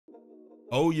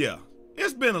Oh yeah,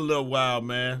 it's been a little while,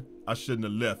 man. I shouldn't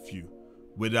have left you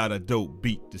without a dope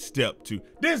beat to step to.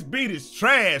 This beat is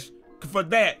trash for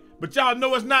that, but y'all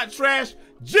know it's not trash.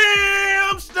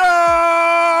 Jimsters!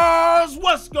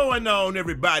 What's going on,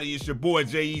 everybody? It's your boy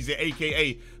Eazy,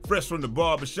 aka Fresh from the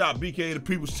Barbershop, BK the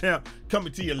People's Champ,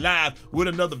 coming to you live with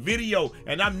another video.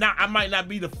 And I might not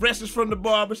be the freshest from the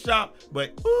barbershop,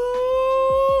 but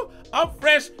ooh, I'm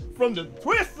fresh from the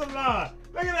twist salon.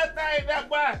 Look at that thing, that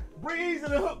boy Eazy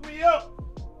to hook me up.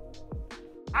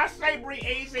 I say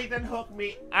Eazy done hook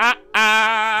me up.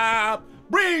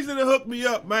 Eazy to hook me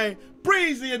up, man.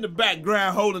 Eazy in the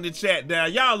background holding the chat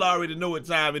down. Y'all already know what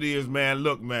time it is, man.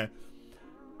 Look, man,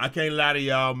 I can't lie to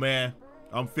y'all, man.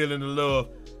 I'm feeling the love.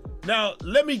 Now,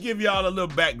 let me give y'all a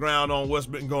little background on what's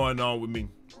been going on with me.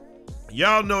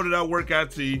 Y'all know that I work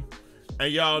IT,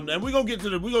 and we're gonna get to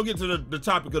the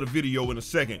topic of the video in a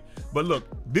second. But look,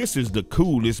 this is the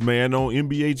coolest man on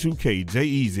NBA 2K,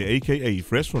 Eazy, aka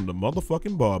Fresh from the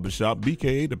motherfucking Barbershop,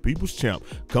 BK the People's Champ,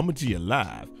 coming to you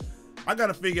live. I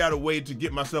gotta figure out a way to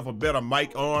get myself a better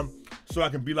mic arm so I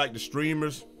can be like the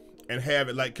streamers and have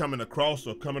it like coming across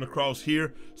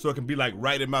here, so it can be like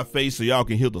right in my face so y'all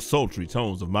can hear the sultry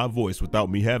tones of my voice without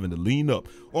me having to lean up.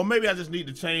 Or maybe I just need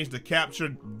to change the capture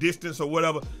distance or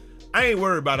whatever. I ain't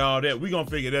worried about all that. We gonna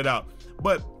figure that out.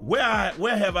 But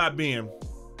where have I been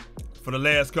for the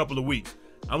last couple of weeks?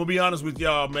 I'm gonna be honest with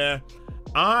y'all, man.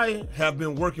 I have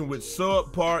been working with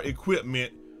subpar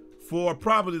equipment for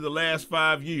probably the last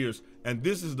 5 years. And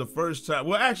this is the first time,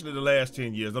 well, actually the last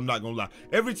 10 years, I'm not gonna lie.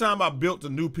 Every time I built a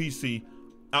new PC,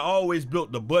 I always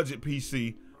built the budget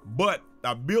PC, but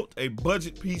I built a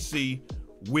budget PC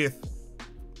with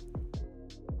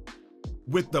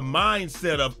the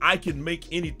mindset of I can make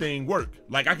anything work.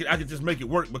 Like I can just make it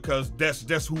work because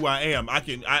that's who I am.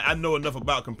 I know enough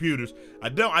about computers. I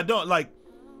don't like,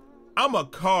 I'm a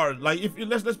car, like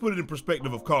let's put it in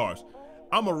perspective of cars.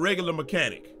 I'm a regular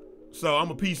mechanic. So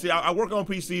I'm a PC. I work on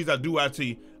PCs. I do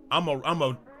IT. I'm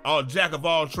a jack of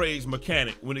all trades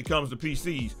mechanic when it comes to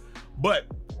PCs. But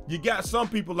you got some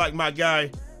people like my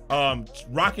guy,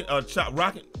 Rockin'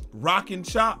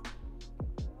 Chop,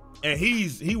 and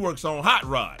he works on hot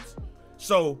rods.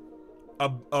 So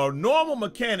a normal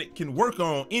mechanic can work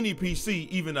on any PC,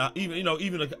 even a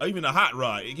hot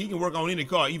rod. He can work on any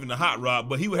car, even a hot rod.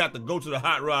 But he would have to go to the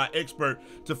hot rod expert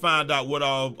to find out what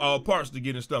all parts to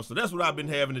get and stuff. So that's what I've been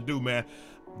having to do, man.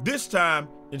 This time,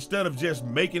 instead of just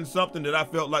making something that I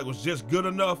felt like was just good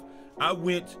enough, I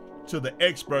went to the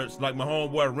experts like my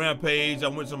homeboy Rampage. I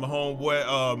went to my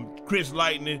homeboy Chris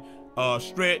Lightning,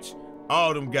 Stretch,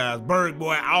 all them guys, Bird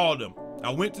Boy, all them.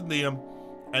 I went to them.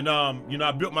 And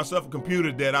I built myself a computer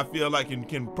that I feel like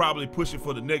can probably push it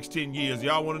for the next 10 years.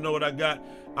 Y'all want to know what I got?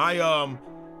 I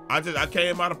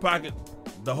came out of pocket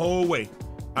the whole way.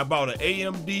 I bought an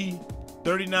AMD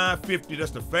 3950.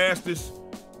 That's the fastest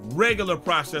regular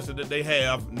processor that they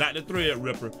have, not the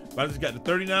Threadripper. But I just got the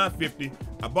 3950.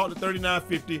 I bought the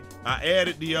 3950. I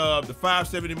added the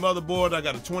 570 motherboard. I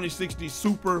got a 2060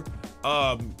 Super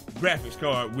graphics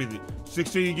card with it.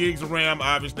 16 gigs of RAM,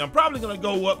 obviously. I'm probably gonna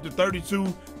go up to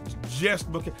 32 just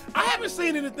because I haven't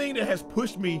seen anything that has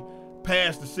pushed me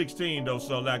past the 16 though.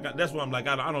 So like that's why I'm like,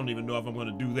 I don't even know if I'm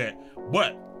gonna do that.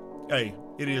 But hey,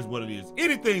 it is what it is.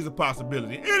 Anything's a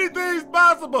possibility. Anything's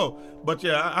possible. But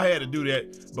yeah, I had to do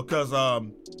that because I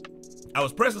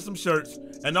was pressing some shirts,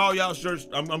 and all y'all shirts,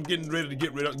 I'm getting ready to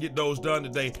get those done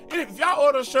today. And if y'all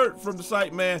order a shirt from the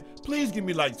site, man, please give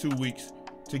me like 2 weeks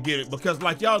to get it, because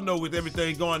like y'all know, with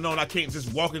everything going on, I can't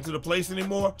just walk into the place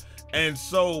anymore. And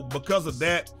so because of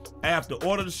that, I have to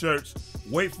order the shirts,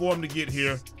 wait for them to get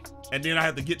here, and then I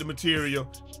have to get the material,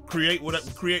 create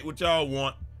what y'all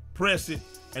want, press it,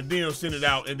 and then send it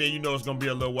out. And then it's gonna be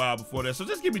a little while before that. So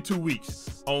just give me 2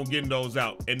 weeks on getting those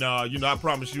out, and I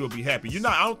promise you'll be happy.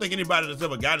 I don't think anybody that's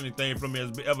ever got anything from me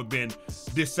has ever been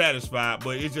dissatisfied,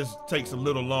 but it just takes a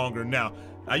little longer now.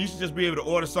 I used to just be able to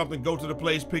order something, go to the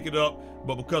place, pick it up,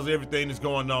 but because of everything that's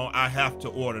going on, I have to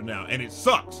order now, and it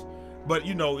sucks. But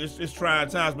it's trying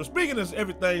times. But speaking of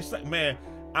everything, man,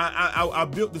 I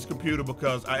built this computer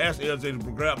because I asked LJ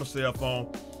to grab my cell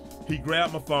phone. He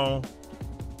grabbed my phone,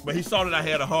 but he saw that I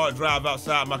had a hard drive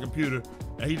outside my computer,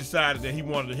 and he decided that he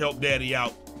wanted to help Daddy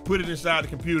out. Put it inside the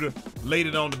computer, laid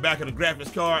it on the back of the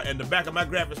graphics card, and the back of my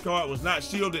graphics card was not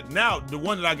shielded. Now the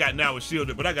one that I got now is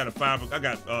shielded, but I got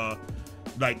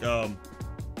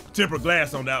tempered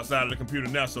glass on the outside of the computer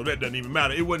now, so that doesn't even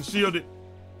matter. It wasn't shielded.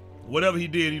 Whatever he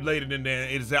did, he laid it in there,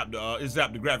 and it zapped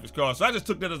the graphics card. So I just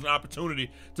took that as an opportunity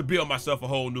to build myself a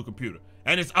whole new computer,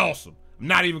 and it's awesome. I'm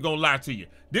not even gonna lie to you.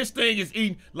 This thing is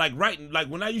eating like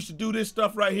when I used to do this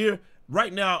stuff right here.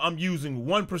 right now I'm using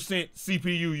 1%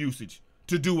 CPU usage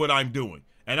to do what I'm doing,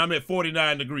 and I'm at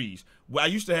 49 degrees. Well, I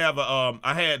used to have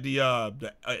I had the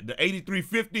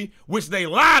 8350, which they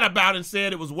lied about and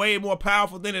said it was way more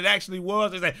powerful than it actually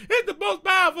was. They said it's the most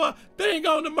powerful thing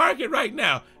on the market right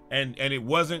now, and it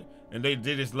wasn't. And they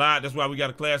just lied. That's why we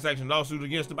got a class action lawsuit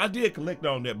against them. I did collect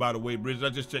on that, by the way, Bridget. I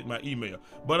just checked my email.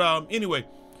 But anyway,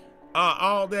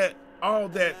 all that.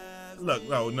 Look,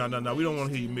 no, we don't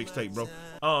want to hear your mixtape, bro.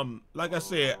 Like I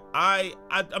said,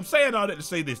 I'm saying all that to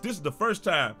say this. This is the first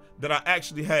time that I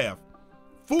actually have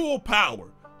full power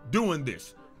doing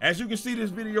this. As you can see, this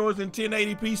video is in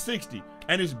 1080p 60,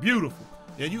 and it's beautiful.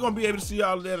 And you're gonna be able to see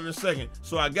all of that in a second.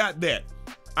 So I got that.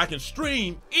 I can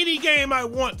stream any game I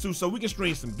want to, so we can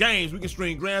stream some games. We can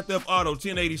stream Grand Theft Auto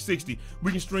 1080 60.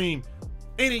 We can stream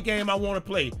any game I want to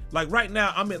play. Like right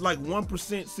now, I'm at like 1%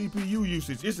 CPU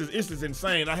usage. This is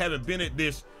insane. I haven't been at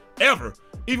this ever.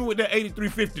 Even with that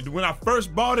 8350, when I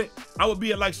first bought it, I would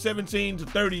be at like 17 to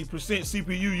 30%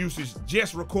 CPU usage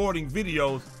just recording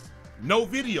videos. No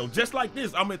video, just like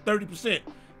this, I'm at 30%.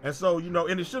 And so, you know,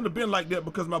 and it shouldn't have been like that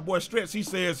because my boy Stretch, he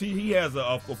says he has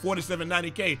a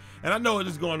 4790K, and I know it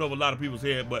is going over a lot of people's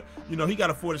head, but you know, he got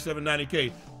a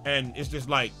 4790K, and it's just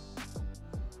like,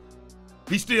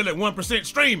 he's still at 1%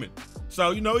 streaming. So,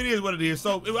 you know, it is what it is.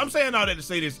 So I'm saying all that to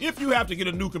say this: if you have to get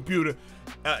a new computer,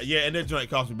 yeah, and that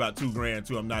joint cost me about $2 grand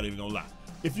too. I'm not even gonna lie.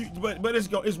 If you, but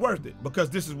it's worth it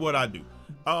because this is what I do.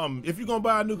 If you're gonna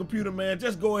buy a new computer, man,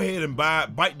 just go ahead and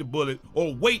bite the bullet,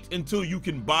 or wait until you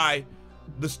can buy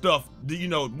the stuff. You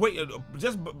know, wait,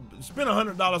 just spend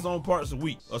 $100 on parts a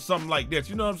week or something like that.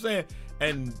 You know what I'm saying?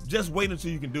 And just wait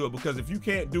until you can do it, because if you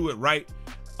can't do it right,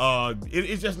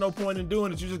 it's just no point in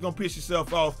doing it. You're just gonna piss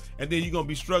yourself off, and then you're gonna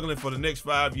be struggling for the next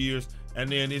 5 years, and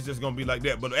then it's just gonna be like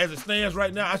that. But as it stands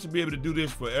right now, I should be able to do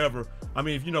this forever. I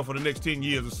mean, if you know, for the next 10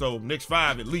 years or so, next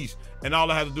 5 at least. And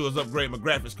all I have to do is upgrade my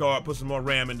graphics card, put some more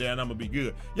RAM in there, and I'm gonna be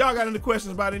good. Y'all got any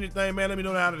questions about anything, man? Let me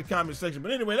know down in the comment section.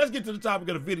 But anyway, let's get to the topic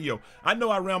of the video. I know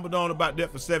I rambled on about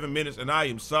that for 7 minutes, and I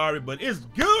am sorry, but it's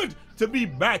good to be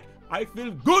back. I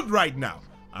feel good right now.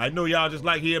 I know y'all just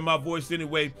like hearing my voice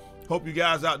anyway. Hope you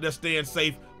guys out there staying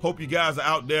safe. Hope you guys are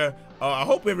out there. I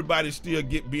hope everybody's still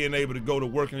being able to go to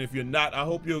work, and if you're not, I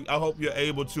hope you're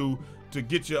able to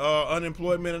get your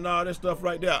unemployment and all that stuff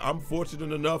right there. I'm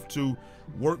fortunate enough to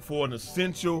work for an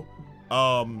essential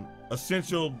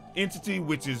entity,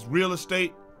 which is real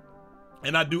estate,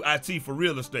 and I do IT for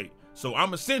real estate. So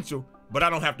I'm essential, but I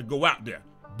don't have to go out there.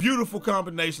 Beautiful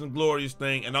combination, glorious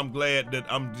thing, and I'm glad that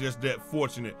I'm just that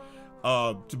fortunate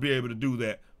to be able to do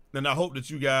that. And I hope that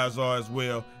you guys are as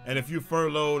well. And if you're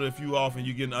furloughed, if you off and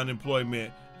you're getting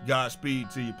unemployment,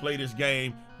 Godspeed to you. Play this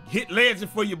game. Hit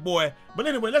legend for your boy. But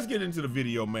anyway, let's get into the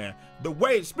video, man.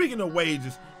 Speaking of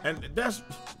wages, and that's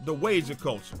the wager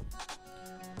culture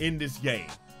in this game.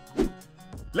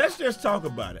 Let's just talk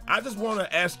about it. I just want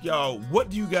to ask y'all, what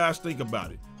do you guys think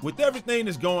about it? With everything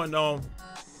that's going on,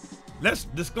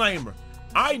 disclaimer,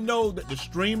 I know that the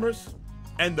streamers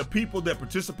and the people that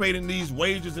participate in these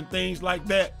wagers and things like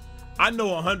that, I know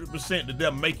 100% that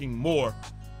they're making more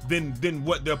than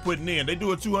what they're putting in. They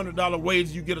do a $200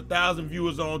 wager, you get 1,000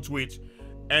 viewers on Twitch,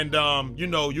 and you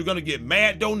know, you're gonna get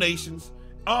mad donations,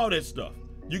 all that stuff.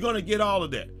 You're gonna get all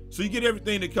of that. So you get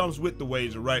everything that comes with the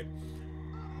wager, right?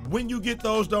 When you get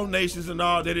those donations and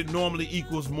all that, it normally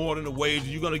equals more than the wager.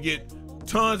 You're gonna get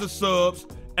tons of subs.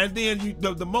 And then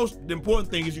the most important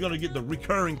thing is you're gonna get the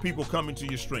recurring people coming to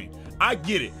your stream. I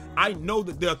get it. I know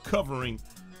that they're covering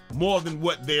more than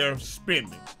what they're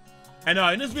spending. And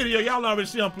in this video, y'all already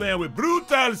see I'm playing with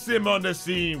brutalsim on the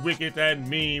scene, wicked and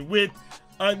mean, with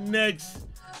a next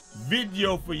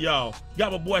video for y'all.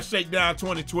 Got my boy Shakedown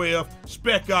 2012,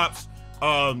 Spec Ops,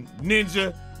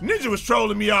 Ninja. Ninja was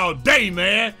trolling me all day,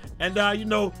 man. And you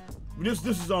know, this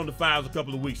is on the fives a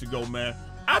couple of weeks ago, man.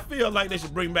 I feel like they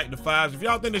should bring back the fives. If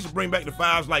y'all think they should bring back the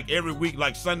fives like every week,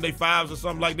 like Sunday fives or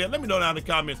something like that, let me know down in the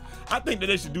comments. I think that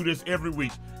they should do this every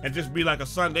week and just be like a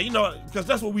Sunday, you know, because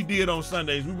that's what we did on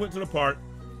Sundays. We went to the park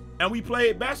and we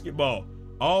played basketball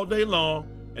all day long,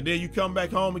 and then you come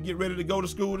back home and get ready to go to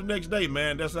school the next day,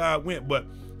 man. That's how it went. But,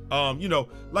 you know,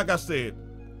 like I said,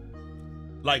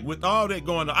 like with all that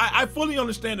going on, I fully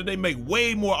understand that they make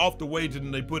way more off the wager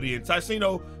than they put in.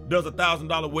 Ticino does a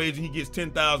 $1,000 wager, he gets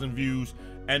 10,000 views.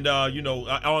 And you know,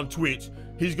 on Twitch,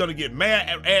 he's gonna get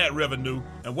mad ad revenue.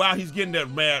 And while he's getting that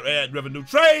mad ad revenue,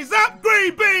 trades up,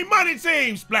 green bean, money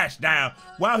team, splash down.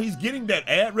 While he's getting that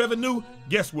ad revenue,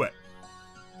 guess what?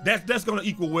 That's gonna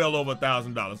equal well over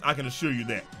 $1,000. I can assure you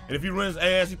that. And if he runs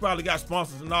ads, he probably got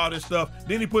sponsors and all this stuff.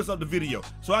 Then he puts up the video.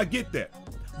 So I get that.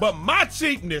 But my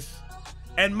cheapness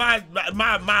And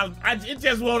it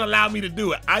just won't allow me to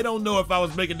do it. I don't know if I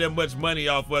was making that much money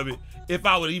off of it, if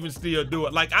I would even still do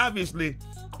it. Like, obviously,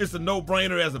 it's a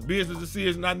no-brainer as a business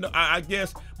decision, I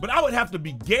guess, but I would have to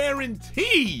be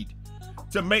guaranteed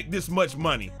to make this much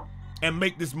money and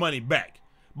make this money back.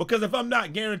 Because if I'm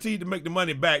not guaranteed to make the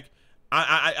money back,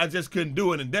 I just couldn't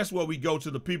do it. And that's where we go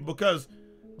to the people, because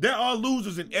there are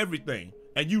losers in everything,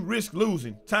 and you risk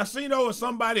losing. Tassino or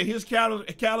somebody his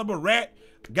caliber, Rat,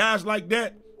 guys like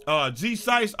that,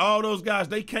 G-Sice, all those guys,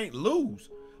 they can't lose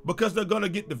because they're gonna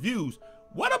get the views.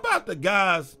 What about the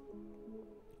guys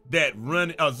that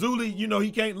run, Zuli, you know,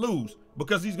 he can't lose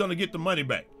because he's gonna get the money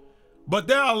back. But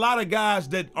there are a lot of guys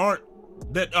that are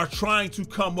trying to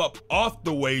come up off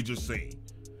the wager scene.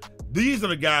 These are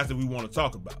the guys that we want to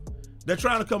talk about. They're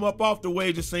trying to come up off the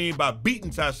wager scene by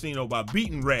beating Tassino, by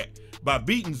beating Rat, by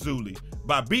beating Zuli,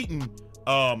 by beating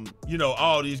you know,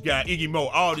 all these guys, Iggy Mo,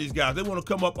 all these guys. They want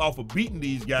to come up off of beating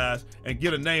these guys and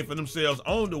get a name for themselves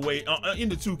on the way in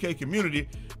the 2K community.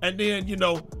 And then, you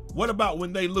know, what about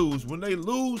when they lose? When they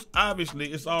lose,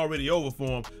 obviously it's already over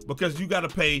for them, because you got to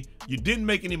pay. You didn't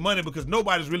make any money because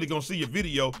nobody's really gonna see your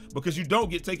video, because you don't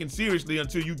get taken seriously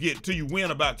until you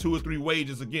win about 2 or 3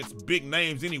 wagers against big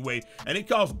names anyway. And it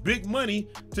costs big money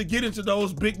to get into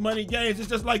those big money games. It's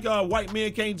just like white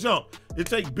men can't jump. It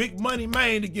takes big money,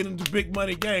 man, to get into big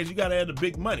money games. You gotta have the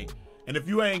big money. And if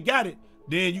you ain't got it,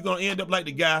 then you're gonna end up like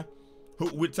the guy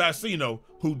with Tassino,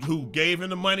 who gave him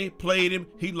the money, played him,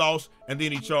 he lost, and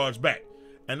then he charged back.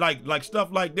 And like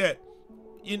stuff like that,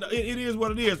 you know, it is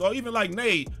what it is. Or even like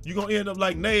Nade, you're gonna end up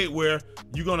like Nade, where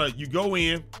you go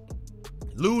in,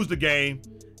 lose the game,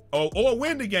 or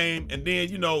win the game, and then,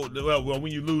 you know, well,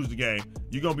 when you lose the game,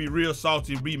 you're gonna be real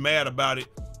salty, be mad about it,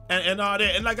 and all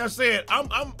that. And like I said,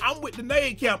 I'm with the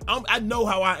Nade camp. I know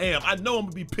how I am. I know I'm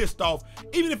gonna be pissed off.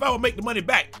 Even if I would make the money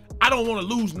back, I don't want to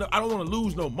lose. I don't want to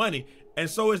lose no money. And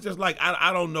so it's just like,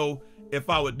 I don't know if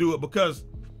I would do it, because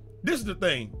this is the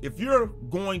thing. If you're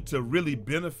going to really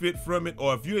benefit from it,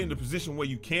 or if you're in the position where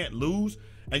you can't lose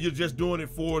and you're just doing it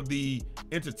for the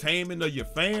entertainment of your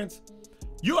fans,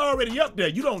 you're already up there.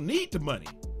 You don't need the money.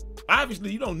 Obviously,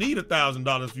 you don't need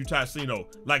 $1,000 if you Tassino.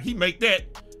 Like, he make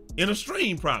that in a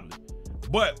stream probably.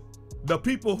 But the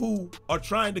people who are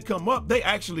trying to come up, they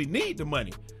actually need the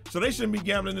money. So they shouldn't be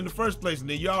gambling in the first place. And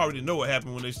then you already know what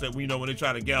happened when they said, you know, when they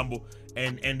try to gamble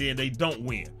and then they don't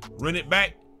win. Run it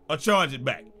back or charge it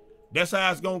back. That's how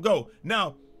it's gonna go.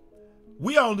 Now,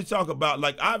 we only talk about,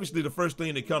 like, obviously the first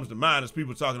thing that comes to mind is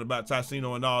people talking about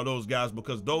Tassino and all those guys,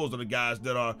 because those are the guys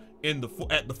that are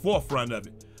at the forefront of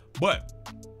it.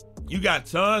 But you got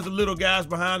tons of little guys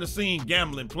behind the scene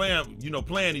gambling,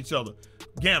 playing each other,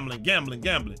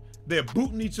 gambling. They're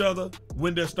booting each other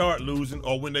when they start losing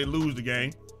or when they lose the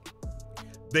game.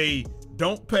 They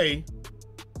don't pay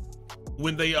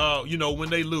when they when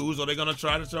they lose, or they're gonna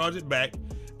try to charge it back.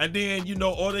 And then, you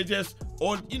know, or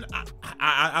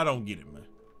I don't get it, man.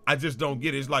 I just don't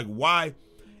get it. It's like, why?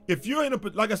 If you're in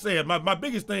like I said, my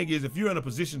biggest thing is, if you're in a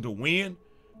position to win,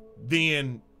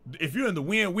 then if you're in the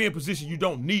win-win position, you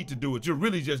don't need to do it. You're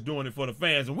really just doing it for the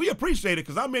fans. And we appreciate it,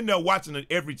 because I'm in there watching it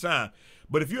every time.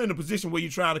 But if you're in a position where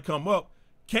you're trying to come up,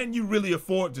 can you really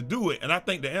afford to do it? And I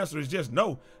think the answer is just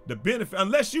no. The benefit,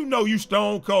 unless you know you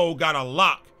stone cold got a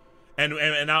lock,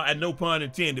 and no pun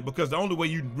intended, because the only way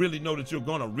you really know that you're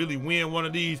gonna really win one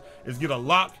of these is get a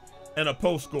lock and a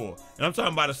post score. And I'm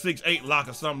talking about a 6-8 lock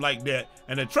or something like that.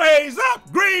 And the trades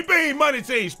up, green bean, money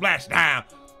team, splash down.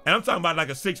 And I'm talking about like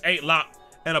a 6-8 lock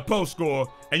and a post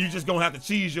score, and you just gonna have to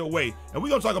cheese your way. And we're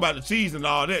gonna talk about the cheese and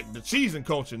all that, the cheesing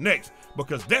culture next,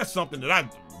 because that's something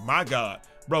that my God,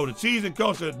 bro, the cheesing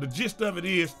culture, the gist of it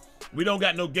is, we don't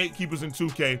got no gatekeepers in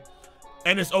 2K,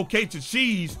 and it's okay to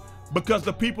cheese, because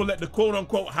the people at the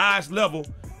quote-unquote highest level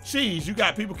cheese. You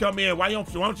got people come in, why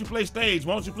don't you play stage?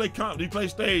 Why don't you play comp? Do you play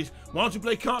stage? Why don't you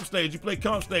play comp stage? You play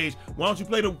comp stage. Why don't you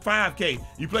play the 5K?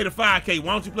 You play the 5K.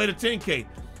 Why don't you play the 10K?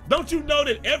 Don't you know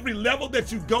that every level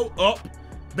that you go up,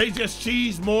 they just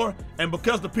cheese more? And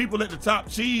because the people at the top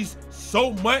cheese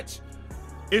so much,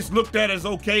 it's looked at as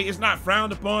okay. It's not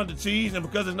frowned upon to cheese, and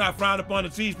because it's not frowned upon to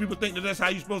cheese, people think that that's how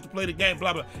you're supposed to play the game,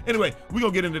 blah, blah. Anyway, we're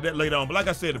gonna get into that later on. But like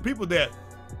I said, the people that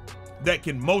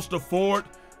can most afford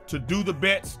to do the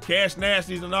bets, cash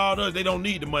nasties and all those, they don't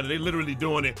need the money. They literally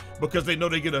doing it because they know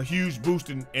they get a huge boost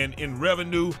in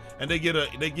revenue, and they get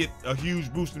a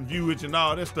huge boost in viewage and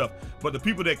all that stuff. But the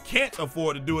people that can't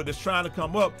afford to do it, that's trying to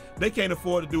come up, they can't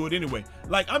afford to do it anyway.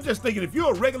 Like, I'm just thinking, if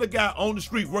you're a regular guy on the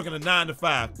street working a 9 to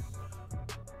 5,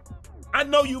 I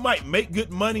know you might make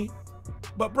good money,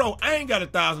 but bro, I ain't got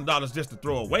 $1,000 just to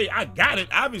throw away. I got it.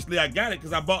 Obviously, I got it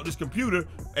because I bought this computer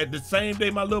at the same day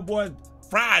my little boy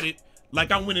fried it.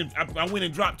 Like I went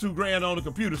and dropped $2 on the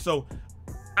computer. So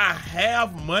I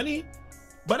have money,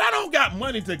 but I don't got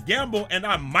money to gamble, and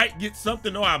I might get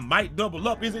something or I might double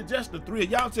up. Is it just the thrill?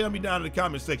 Y'all tell me down in the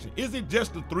comment section. Is it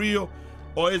just the thrill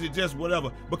or is it just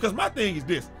whatever? Because my thing is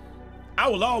this. I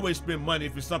will always spend money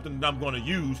if it's something that I'm going to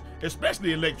use,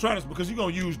 especially electronics, because you're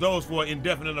going to use those for an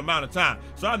indefinite amount of time.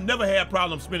 So I've never had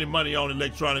problems spending money on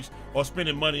electronics or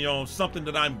spending money on something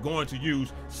that I'm going to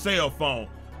use. Cell phone,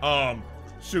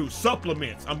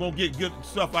 supplements. I'm going to get good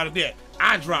stuff out of that.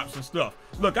 Eye drops and stuff.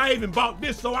 Look, I even bought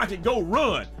this so I could go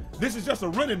run. This is just a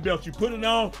running belt. You put it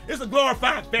on. It's a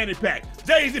glorified fanny pack.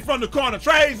 Eazy from the corner.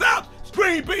 Trays up.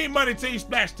 Green bean money team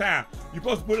splash time. You're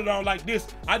supposed to put it on like this.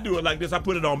 I do it like this. I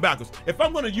put it on backwards. If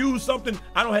I'm going to use something,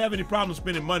 I don't have any problem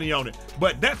spending money on it.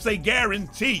 But that's a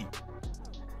guarantee.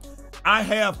 I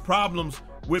have problems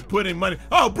with putting money.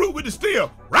 Oh, brute with the steel.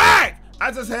 Right.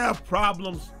 I just have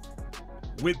problems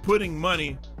with putting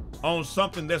money on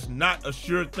something that's not a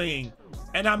sure thing.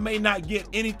 And I may not get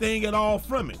anything at all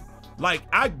from it. Like,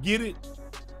 I get it.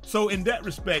 So in that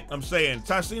respect, I'm saying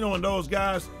Ticino and those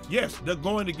guys, yes, they're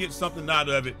going to get something out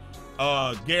of it,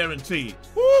 guaranteed.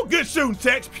 Woo, good shooting,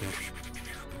 Tex.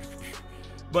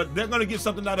 But they're going to get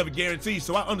something out of it guaranteed.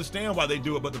 So I understand why they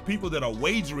do it. But the people that are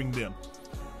wagering them,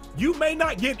 you may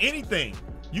not get anything.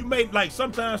 You may, like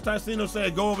sometimes Ticino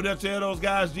said, go over there, tell those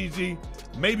guys, GG.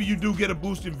 Maybe you do get a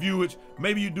boost in viewage.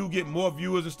 Maybe you do get more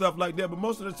viewers and stuff like that. But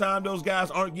most of the time, those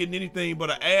guys aren't getting anything but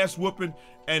an ass whooping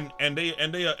and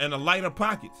a lighter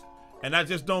pockets. And I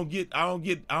just don't get. I don't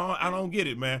get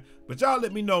it, man. But y'all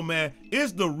let me know, man.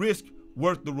 Is the risk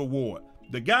worth the reward?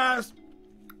 The guys,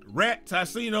 Rat,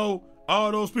 Ticino,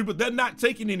 all those people, they're not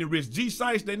taking any risk.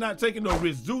 G-Sice, they're not taking no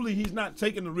risk. Zuli, he's not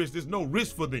taking the risk. There's no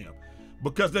risk for them,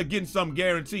 because they're getting some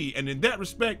guarantee. And in that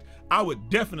respect, I would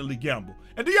definitely gamble.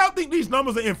 And do y'all think these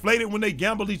numbers are inflated when they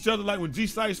gamble each other, like when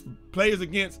G-Sice plays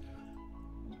against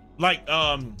like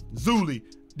Zuli?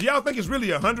 Do y'all think it's really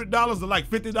 $100 or like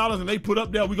 $50 and they put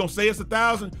up there, we gonna say it's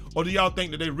 1,000? Or do y'all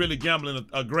think that they really gambling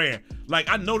a grand? Like,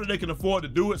 I know that they can afford to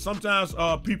do it. Sometimes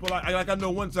people, like I know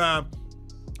one time,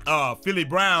 Philly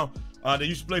Brown, that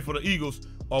used to play for the Eagles,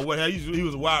 or what have you, he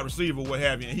was a wide receiver, what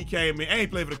have you, and he came in, and he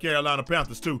played for the Carolina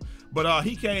Panthers too, but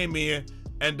he came in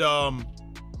and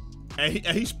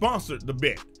he sponsored the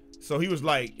bet. So he was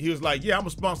like, yeah, I'm gonna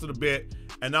sponsor the bet,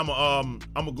 and I'm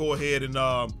gonna go ahead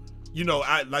and you know,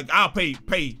 I'll pay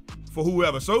for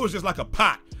whoever. So it was just like a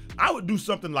pot. I would do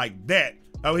something like that.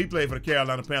 Oh, he played for the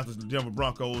Carolina Panthers, the Denver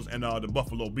Broncos, and the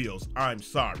Buffalo Bills. I'm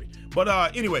sorry. But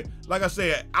anyway, like I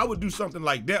said, I would do something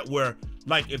like that where,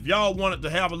 like, if y'all wanted to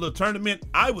have a little tournament,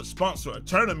 I would sponsor a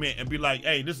tournament and be like,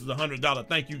 hey, this is a $100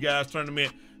 thank you guys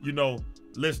tournament. You know,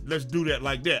 let's do that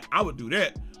like that. I would do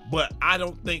that. But I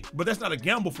don't think, but that's not a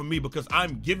gamble for me, because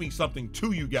I'm giving something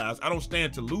to you guys. I don't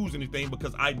stand to lose anything,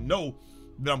 because I know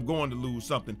that I'm going to lose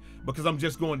something, because I'm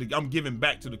giving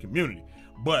back to the community.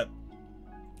 But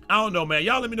I don't know, man.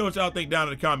 Y'all let me know what y'all think down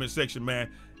in the comment section,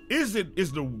 man. Is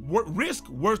the risk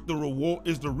worth the reward?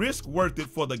 Is the risk worth it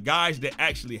for the guys that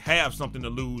actually have something to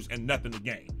lose and nothing to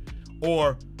gain?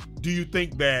 Or do you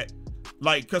think that,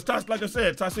 like, because like I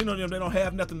said, Ticino and them, they don't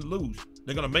have nothing to lose.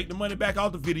 They're going to make the money back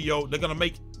out the video. They're going to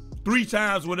make 3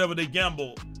 times whatever they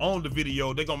gamble on the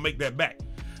video. They're going to make that back.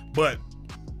 But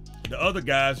the other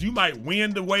guys, you might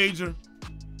win the wager,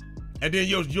 and then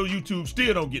your YouTube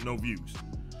still don't get no views,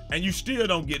 and you still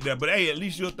don't get that. But hey, at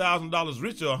least you're $1,000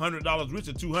 richer, $100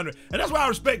 richer, $200. And that's why I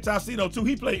respect Ticino too.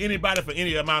 He play anybody for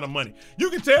any amount of money. You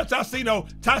can tell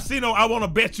Ticino, I want to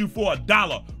bet you for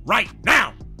 $1 right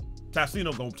now.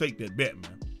 Ticino gonna take that bet,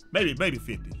 man. Maybe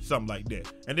 50, something like that.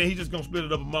 And then he just gonna split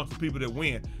it up amongst the people that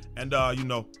win. And you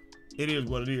know, it is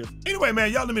what it is. Anyway,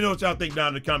 man, y'all let me know what y'all think down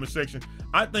in the comment section.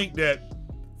 I think that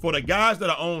for the guys that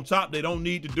are on top, they don't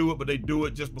need to do it, but they do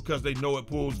it just because they know it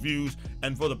pulls views.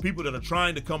 And for the people that are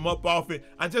trying to come up off it,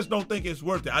 I just don't think it's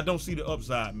worth it. I don't see the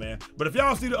upside, man. But if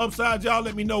y'all see the upside, y'all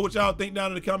let me know what y'all think down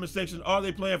in the comment section. Are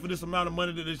they playing for this amount of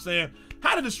money that they're saying?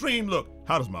 How did the stream look?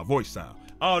 How does my voice sound?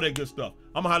 All that good stuff.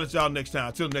 I'm gonna holler at y'all next time.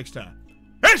 Until next time,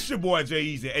 it's your boy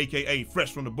Eazy, aka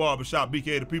Fresh from the Barbershop,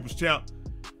 BK the People's Champ.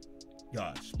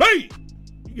 Godspeed.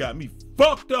 You got me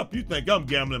fucked up. You think I'm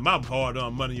gambling my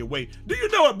hard-earned money away. Do you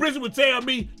know what Bridget would tell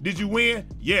me? Did you win?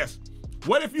 Yes.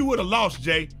 What if you would have lost,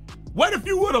 Jay? What if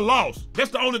you would have lost?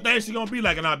 That's the only thing she gonna be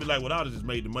like, and I'd be like, well, I just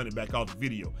made the money back off the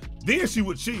video. Then she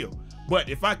would chill. But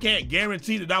if I can't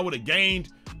guarantee that I would have gained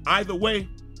either way,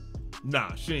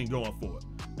 nah, she ain't going for it.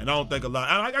 And I don't think a lot,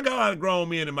 I got a lot of grown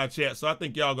men in my chat, so I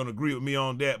think y'all gonna agree with me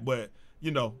on that. But,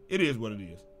 you know, it is what it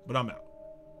is. But I'm out.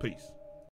 Peace.